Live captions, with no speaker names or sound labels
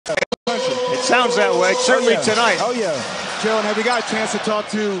sounds that way, certainly tonight. Oh, yeah. Jalen, have you got a chance to talk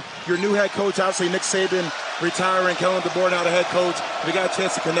to your new head coach? Obviously, Nick Saban retiring, Kellen DeBoer now the head coach. Have you got a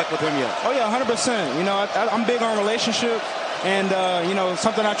chance to connect with him yet? Oh, yeah, 100%. You know, I'm big on relationships. And, you know,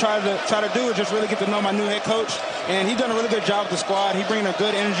 something I try to do is just really get to know my new head coach. And he's done a really good job with the squad. He's bringing a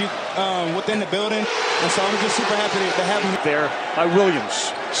good energy within the building. And so I'm just super happy to have him there by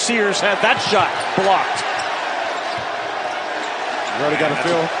Williams. Sears had that shot blocked. You already got a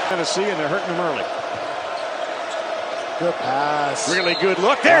feel. Tennessee, and they're hurting him early. Good pass. Really good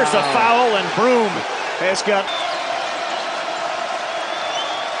look. There's a foul, and Broome has got...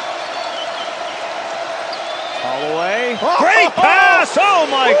 Holloway. Great pass! Oh,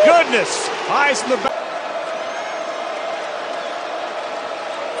 my goodness! Eyes in the back.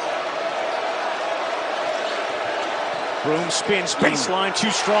 Broome spins baseline,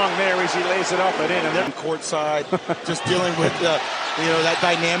 too strong there as he lays it up and in. And then court side, just dealing with you know, that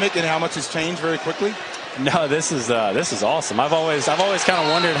dynamic and how much has changed very quickly. No, this is awesome. I've always kind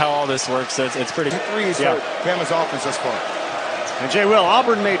of wondered how all this works. It's pretty. Threes for Bama's offense thus far. And Jay Will,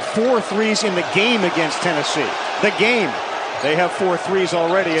 Auburn made 4 threes in the game against Tennessee. The game. They have 4 threes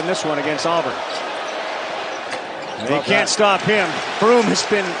already in this one against Auburn. They can't stop him. Broome has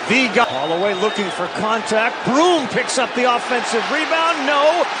been the guy. Holloway looking for contact. Broome picks up the offensive rebound.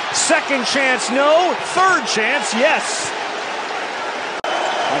 No. Second chance, no. Third chance, yes.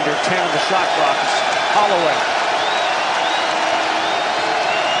 Under 10 on the shot clock. Holloway.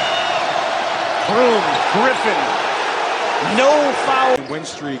 Broome, Griffin. No foul. Win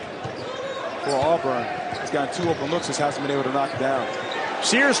streak for Auburn. He's gotten 2 open looks, just hasn't been able to knock it down.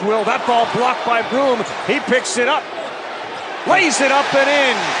 Sears will. That ball blocked by Broome. He picks it up. Lays it up and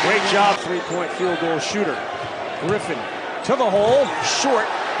in. Great job. 3-point field goal shooter. Griffin to the hole. Short.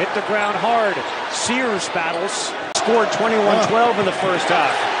 Hit the ground hard. Sears battles. Scored 21-12 in the first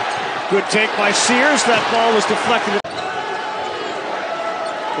half. Good take by Sears. That ball was deflected.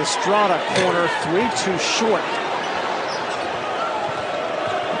 Estrada corner 3, too short.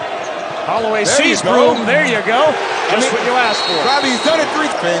 Holloway sees Broome. There you go. Just what you asked for. Robbie, he's done it 3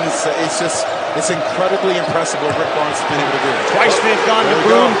 spins. It's incredibly impressive what Rick Barnes has been able to do. Twice they've gone to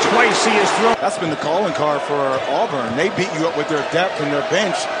Broome. Twice he has thrown. That's been the calling card for Auburn. They beat you up with their depth and their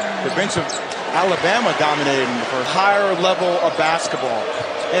bench. The bench of Alabama dominated them for a higher level of basketball.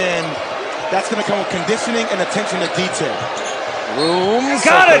 And that's going to come with conditioning and attention to detail. Broome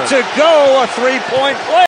got it to go. A 3-point play.